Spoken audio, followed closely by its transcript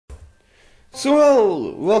So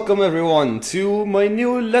well, welcome everyone to my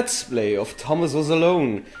new Let's Play of Thomas Was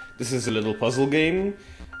Alone. This is a little puzzle game,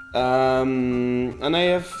 and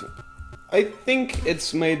I think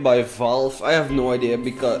it's made by Valve. I have no idea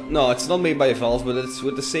because no, it's not made by Valve, but it's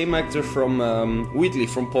with the same actor from Wheatley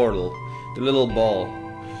from Portal, the little ball.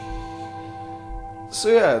 So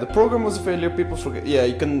yeah, the program was a failure. People forget. Yeah,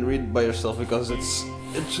 you can read by yourself because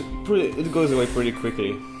it goes away pretty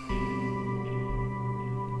quickly.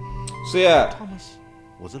 So yeah. Thomas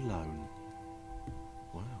was alone.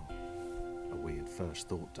 Wow. A weird first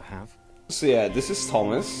thought to have. So yeah, this is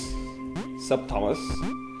Thomas. Sup Thomas.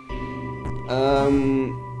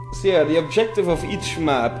 So yeah, the objective of each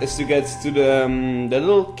map is to get to the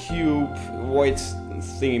little cube white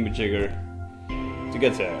thingy-majigger. To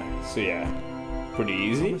get there. So yeah, pretty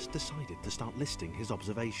easy. Thomas decided to start listing his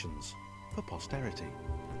observations for posterity.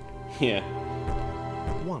 Yeah.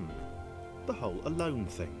 1. The whole alone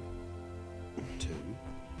thing. 2.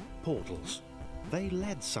 Portals. They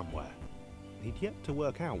led somewhere. He'd yet to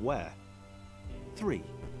work out where. 3.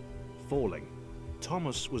 Falling.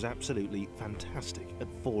 Thomas was absolutely fantastic at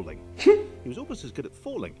falling. He was almost as good at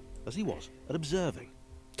falling as he was at observing.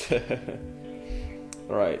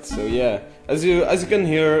 Right, so yeah, as you can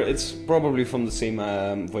hear, it's probably from the same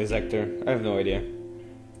voice actor. I have no idea.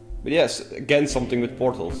 But yes, again something with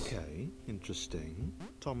portals. Okay, interesting.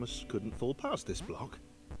 Thomas couldn't fall past this block.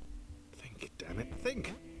 Think, damn it,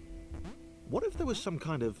 think. What if there was some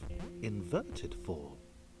kind of inverted fall?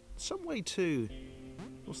 Some way to...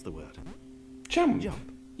 what's the word? Jump.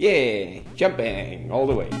 Jump. Yeah, jumping all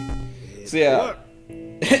the way. So yeah,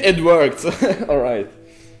 it worked. Alright.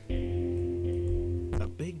 A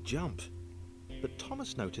big jump. But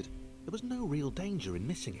Thomas noted there was no real danger in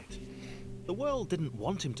missing it. The world didn't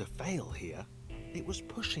want him to fail here. It was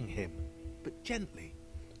pushing him, but gently.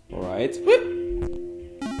 Alright.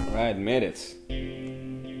 Alright, made it.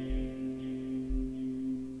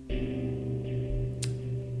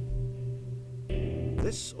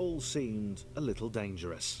 This all seemed a little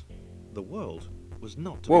dangerous. The world was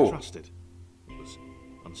not to Whoa. be trusted. It was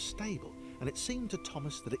unstable, and it seemed to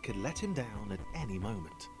Thomas that it could let him down at any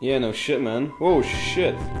moment. Yeah, no shit, man. Whoa,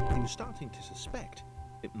 shit. He was starting to suspect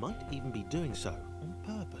it might even be doing so on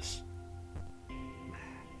purpose.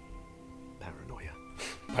 Paranoia.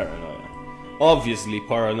 Paranoia. Obviously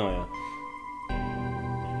paranoia.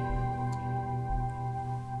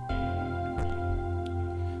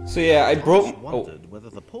 So yeah, I Thomas broke... wondered whether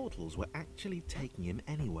the portals were actually taking him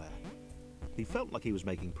anywhere. He felt like he was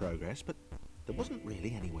making progress, but there wasn't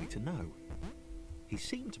really any way to know. He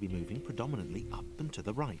seemed to be moving predominantly up and to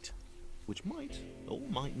the right, which might, or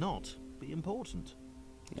might not, be important.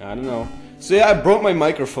 I don't know. So yeah, I broke my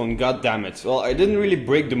microphone, god damn it. Well, I didn't really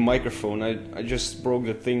break the microphone, I just broke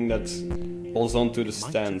the thing that holds onto the Might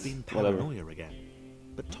stand. have been Whatever. paranoia again,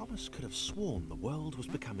 but Thomas could have sworn the world was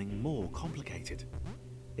becoming more complicated.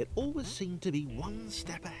 It always seemed to be one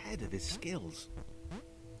step ahead of his skills.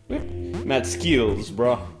 Whip. Mad skills,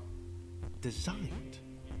 bruh. Designed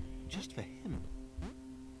just for him.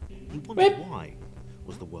 He wondered Whip. why.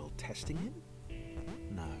 Was the world testing him?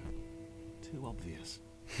 No. Too obvious.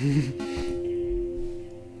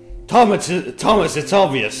 Thomas, it's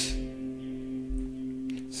obvious.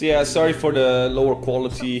 So yeah, sorry for the lower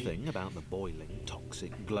quality. Something about the boiling,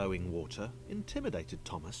 toxic, glowing water intimidated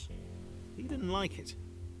Thomas. He didn't like it.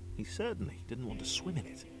 He certainly didn't want to swim in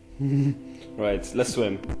it. Right, let's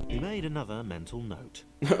swim. He made another mental note.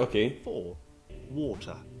 Okay. 4.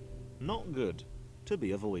 Water. Not good. To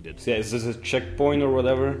be avoided. So yeah, is this a checkpoint or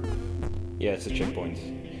whatever? Yeah, it's a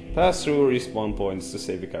checkpoint. Pass through respawn points to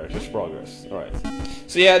save your character's progress. Alright.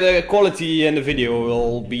 So yeah, the quality in the video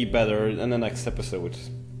will be better in the next episode.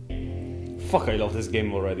 Fuck, I love this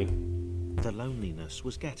game already. The loneliness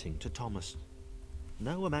was getting to Thomas.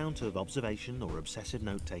 No amount of observation or obsessive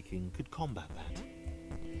note-taking could combat that.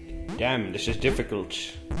 Damn, this is difficult.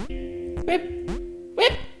 Whip!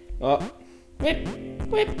 Whip! Oh. Whip!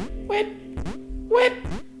 Whip! Whip! Whip!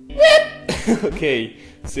 Whip! Okay,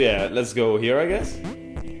 so yeah, let's go here, I guess.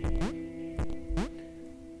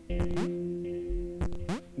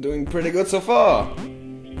 Doing pretty good so far.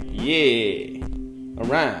 Yeah.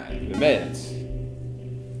 Alright, we made it.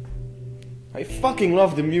 I fucking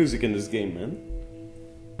love the music in this game, man.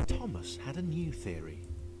 Thomas had a new theory.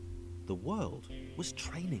 The world was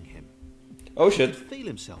training him. Oh He shit. could feel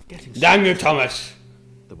himself getting Damn you, stronger. Thomas!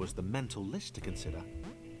 There was the mental list to consider.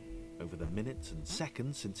 Over the minutes and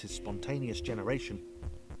seconds since his spontaneous generation,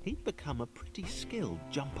 he'd become a pretty skilled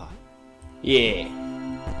jumper. Yeah.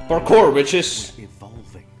 Parkour, bitches.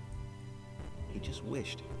 Evolving. He just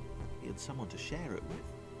wished he had someone to share it with.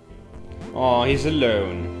 Oh, he's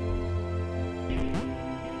alone.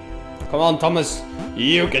 Come on, Thomas.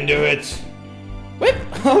 You can do it. Whip!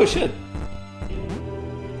 Oh shit.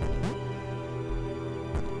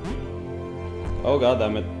 Oh god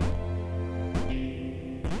damn it.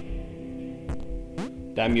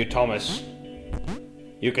 Damn you, Thomas.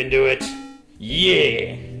 You can do it.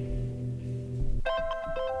 Yeah.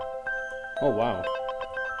 Oh wow.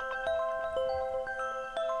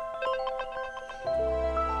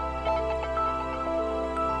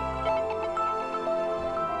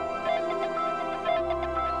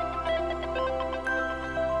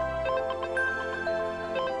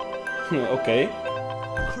 Okay.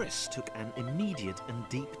 Chris took an immediate and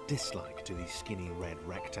deep dislike to the skinny red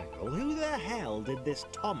rectangle. Who the hell did this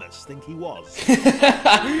Thomas think he was?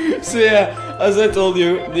 So yeah, as I told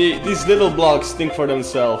you, these little blocks think for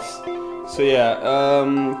themselves. So yeah,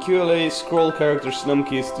 QLA, scroll characters, num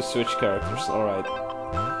keys to switch characters, alright.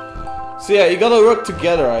 So yeah, you gotta work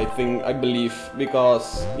together, I believe,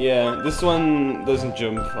 because yeah, this one doesn't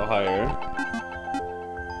jump higher.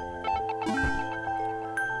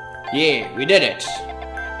 Yeah, we did it!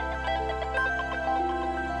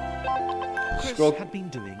 Chris had been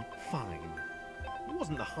doing fine. He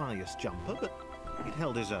wasn't the highest jumper, but he'd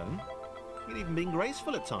held his own. He'd even been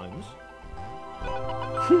graceful at times.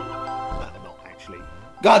 Well, not actually.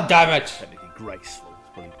 God damn it! Technically graceful.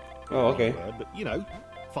 Oh, okay. Word, but you know,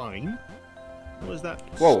 fine. What was that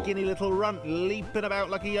Whoa. skinny little runt leaping about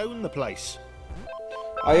like he owned the place?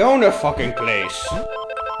 I own a fucking place.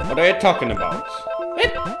 What are you talking about?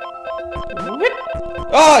 Whip. Whip.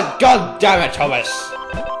 Oh, god damn it, Thomas!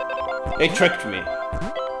 They tricked me.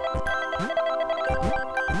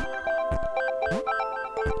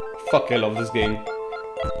 Fuck, I love this game.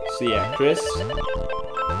 So yeah, Chris.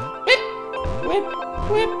 Whip! Whip!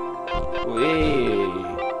 Whip! Whee!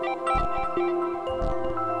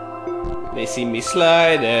 They see me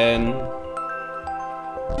sliding.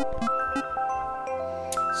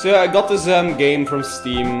 So yeah, I got this game from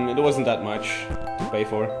Steam. It wasn't that much to pay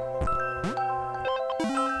for.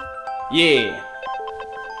 Yeah!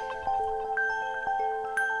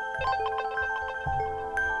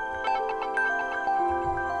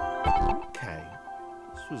 Okay,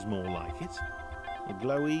 this was more like it. A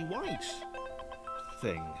glowy white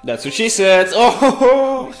thing. That's what she said.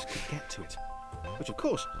 Oh! Chris could get to it, which of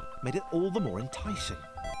course made it all the more enticing.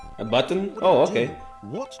 A button? What Oh, did he okay. do?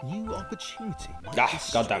 What new opportunity might Ah,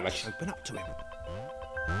 this goddammit. switch open up to him?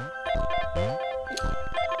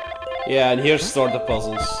 Yeah, and here's start the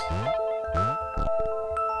puzzles.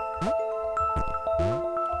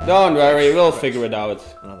 Don't worry, we'll figure it out.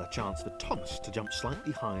 Another chance for Thomas to jump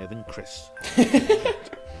slightly higher than Chris.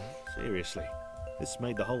 Seriously, this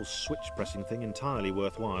made the whole switch pressing thing entirely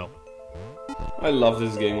worthwhile. I love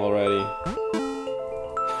this game already.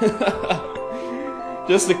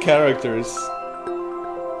 Just the characters.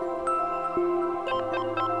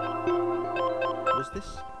 Was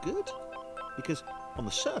this good? Because on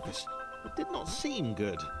the surface, it did not seem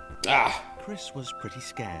good. Ah! Chris was pretty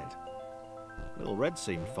scared. Little Red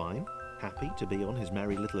seemed fine, happy to be on his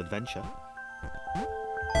merry little adventure.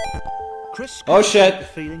 Chris Oh, could shit. get the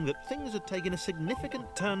feeling that things had taken a significant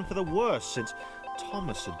turn for the worse since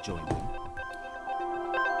Thomas had joined him.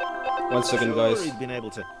 1 second, Sure, guys. he'd been able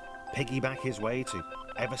to piggyback his way to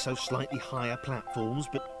ever so slightly higher platforms,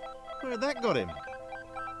 but where had that got him?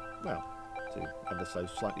 Well, to ever so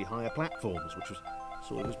slightly higher platforms, which was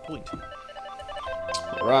sort of his point.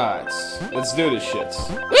 Right, let's do this shit.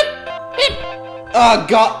 Oh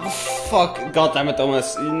god, fuck, god damn it,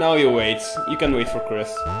 Thomas. Now you wait. You can wait for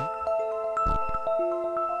Chris.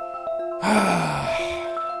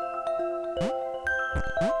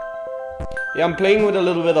 Yeah, I'm playing with a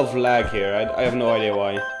little bit of lag here. I have no idea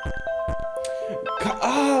why.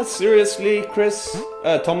 Ah, seriously, Chris?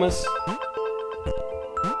 Thomas?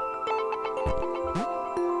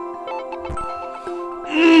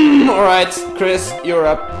 Alright, Chris, you're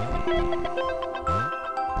up.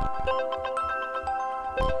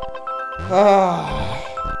 Ah.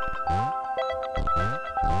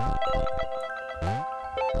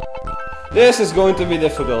 This is going to be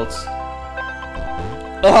difficult.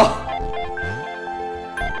 Ah.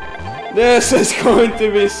 This is going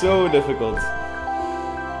to be so difficult.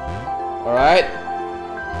 Alright.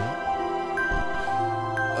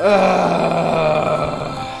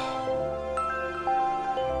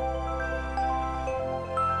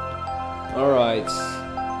 Alright.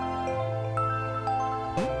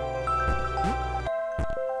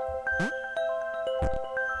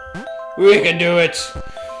 We can do it.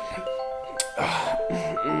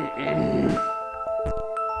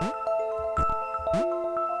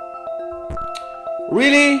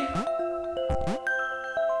 Really?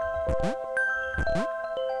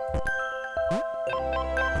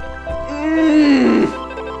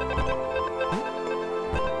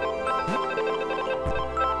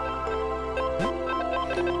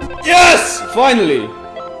 Finally!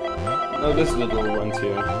 Now this little runs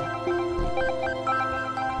here.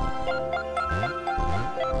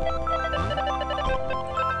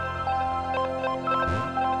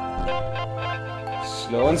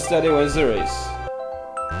 Slow and steady wins the race.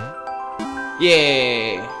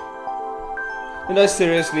 Yay! And I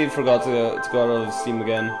seriously forgot to go out of Steam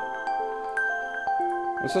again.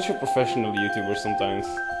 I'm such a professional YouTuber sometimes.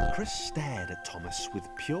 Chris stared at Thomas with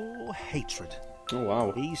pure hatred. Oh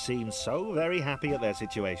wow. He seemed so very happy at their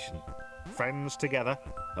situation. Friends together,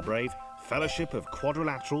 a brave fellowship of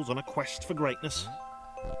quadrilaterals on a quest for greatness.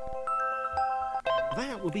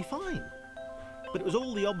 That would be fine. But it was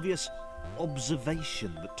all the obvious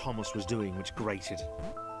observation that Thomas was doing which grated.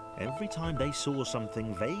 Every time they saw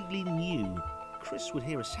something vaguely new, Chris would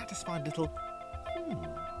hear a satisfied little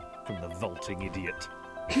from the vaulting idiot.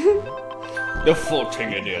 The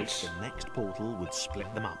vaulting idiot. The next portal would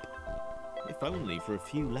split them up. If only for a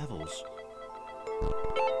few levels.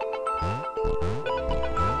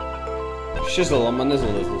 Shizzle on my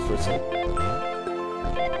nizzle little frizzle.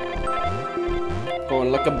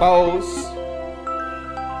 Going like a boss.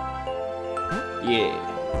 Yeah.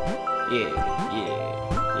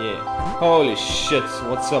 Holy shit,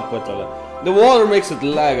 what's up with that? The water makes it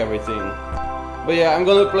lag everything. But yeah, I'm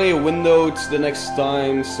gonna play windowed the next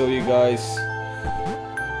time so you guys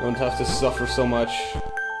don't have to suffer so much.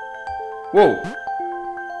 Whoa!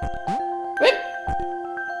 Wait!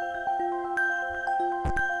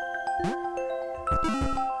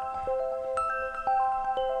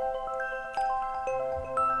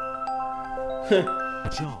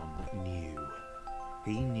 John knew.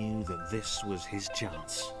 He knew that this was his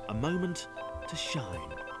chance. A moment to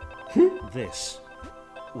shine. This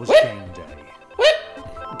was game day.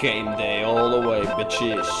 Game day all the way,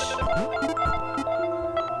 bitches.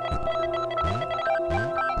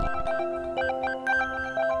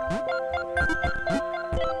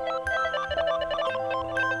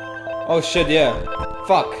 Oh shit, yeah.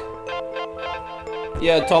 Fuck.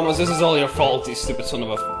 Yeah, Thomas, this is all your fault, you stupid son of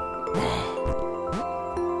a...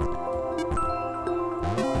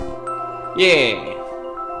 Yeah.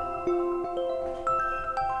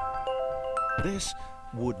 This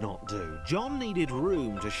would not do. John needed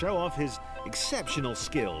room to show off his exceptional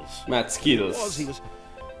skills. Mad skills. Because he was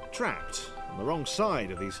trapped on the wrong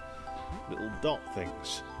side of these little dot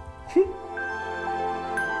things.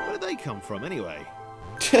 Where did they come from, anyway?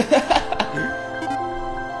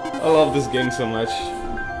 I love this game so much.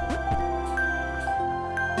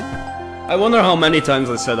 I wonder how many times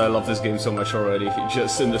I said I love this game so much already,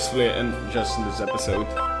 just in this episode.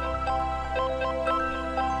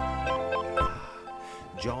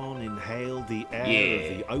 John inhaled the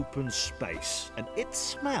air of the open space, and it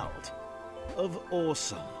smelled of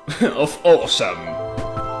awesome. Of awesome.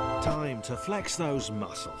 Time to flex those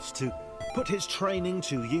muscles, to put his training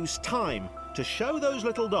to use. Time to show those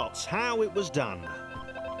little dots how it was done.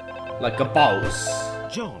 Like a boss.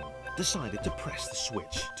 John decided to press the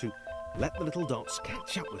switch to let the little dots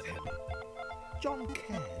catch up with him. John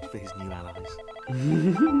cared for his new allies.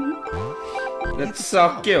 That's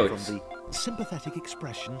so cute. From the sympathetic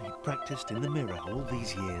expression he'd practiced in the mirror all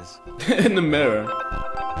these years. In the mirror.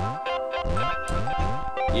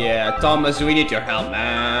 Yeah, Thomas, we need your help,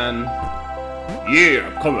 man. Yeah,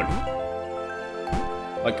 I'm coming.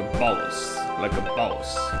 Like a boss. Like a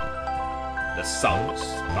boss. The South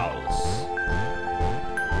boss.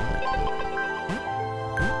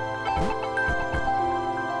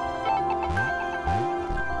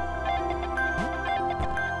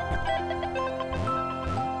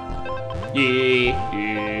 Yeah.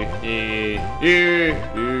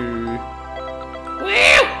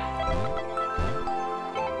 Woo!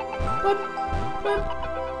 What?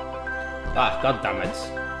 Ah, god damn it.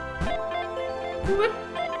 What?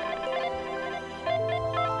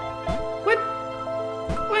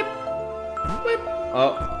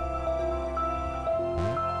 Oh.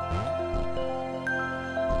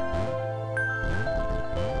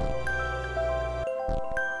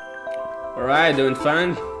 Alright, doing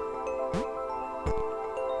fine.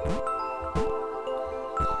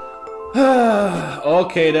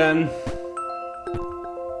 Okay then.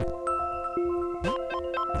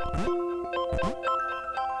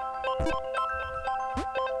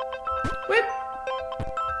 Whip.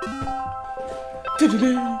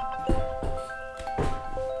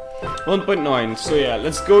 1.9. So yeah,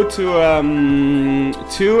 let's go to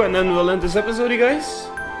 2 and then we'll end this episode, you guys.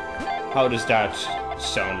 How does that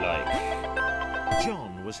sound like?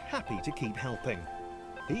 John was happy to keep helping.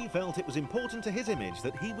 He felt it was important to his image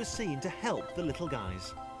that he was seen to help the little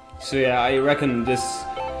guys. So yeah, I reckon this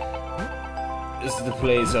is the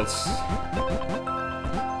place that's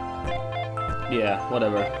Yeah,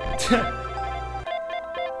 whatever.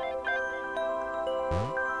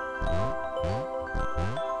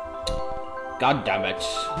 God damn it.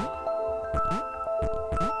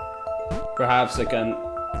 Perhaps I can...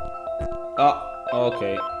 Oh,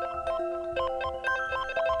 okay.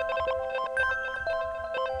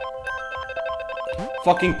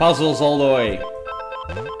 Fucking puzzles all the way.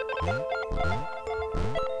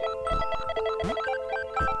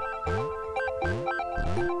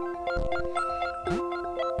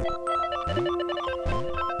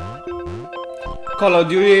 Call of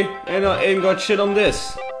Duty ain't got shit on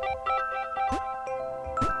this.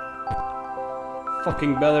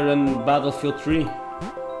 Fucking better than Battlefield 3.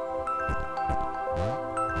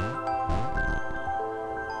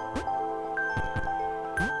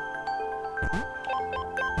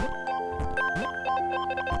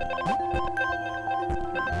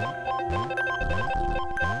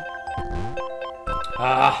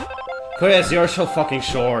 Ah, Chris, you're so fucking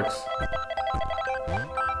short.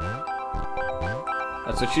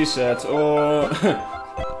 That's what she said. Oh,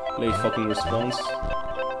 late fucking response.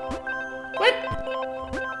 What?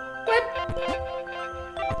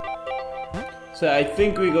 So I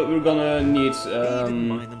think we're gonna need. He didn't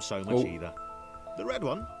mind them so much either. The red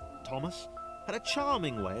one, Thomas, had a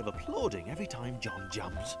charming way of applauding every time John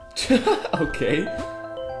jumped. Okay.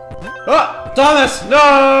 Ah, Thomas,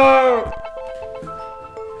 no!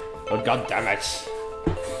 Oh, god damn it.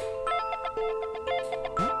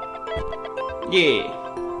 Yeah.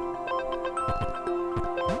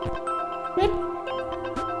 Whip.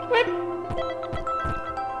 Whip.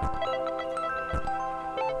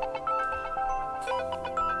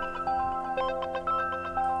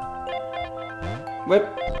 Whip.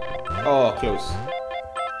 Oh, close.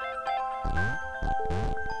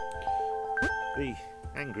 The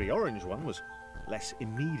angry orange one was less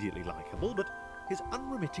immediately likeable, but his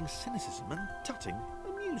unremitting cynicism and tutting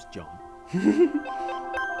amused John.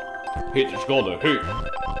 Hit is gonna hit.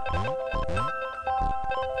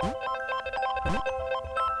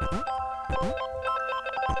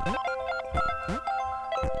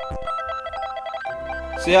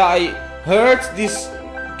 So yeah, I heard these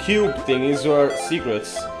cube thingies were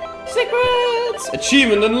secrets. Secrets!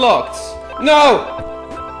 Achievement unlocked! No!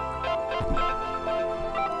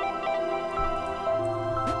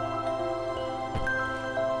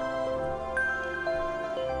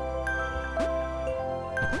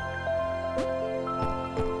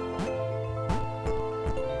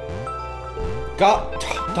 God,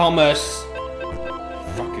 Thomas!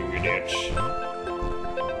 Fucking idiot.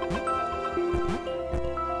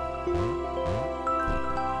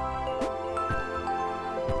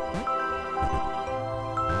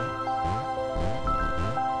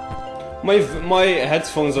 My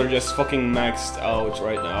headphones are just fucking maxed out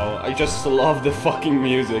right now. I just love the fucking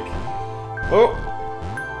music. Oh!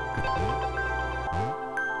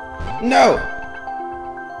 No!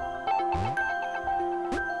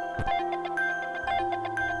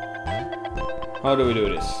 How do we do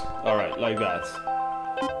this? Alright, like that.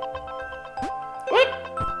 What?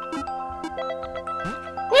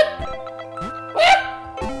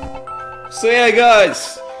 What? So yeah,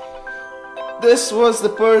 guys, this was the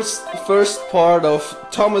first part of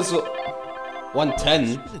Thomas 110.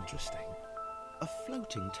 This was interesting. A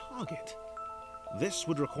floating target. This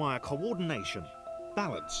would require coordination,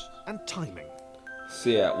 balance, and timing. So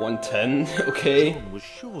yeah, 110, okay. John was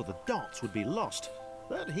sure the dots would be lost,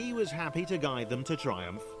 but he was happy to guide them to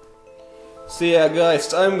triumph. So yeah,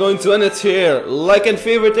 guys, I'm going to end it here. Like and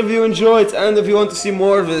favorite if you enjoyed, and if you want to see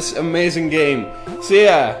more of this amazing game. So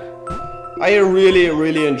yeah, I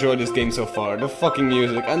really enjoyed this game so far. The fucking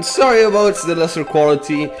music. And sorry about the lesser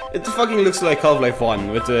quality. It fucking looks like Half-Life 1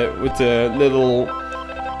 with the little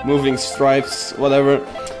moving stripes, whatever.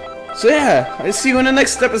 So yeah, I see you in the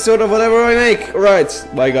next episode of whatever I make. Alright,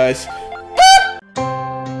 bye guys.